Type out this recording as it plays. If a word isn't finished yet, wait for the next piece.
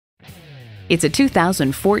It's a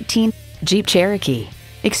 2014 Jeep Cherokee.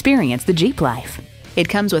 Experience the Jeep life. It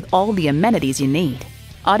comes with all the amenities you need.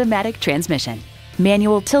 Automatic transmission,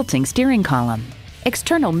 manual tilting steering column,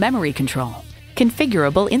 external memory control,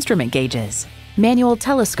 configurable instrument gauges, manual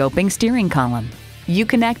telescoping steering column,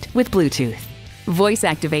 Uconnect with Bluetooth, voice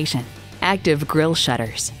activation, active grille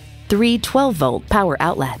shutters, 3 12-volt power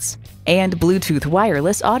outlets, and Bluetooth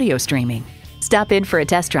wireless audio streaming. Stop in for a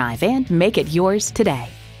test drive and make it yours today.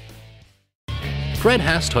 Fred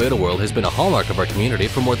Haas Toyota World has been a hallmark of our community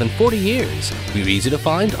for more than 40 years. We're easy to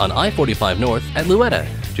find on I-45 North at Louetta,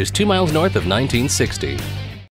 just 2 miles north of 1960.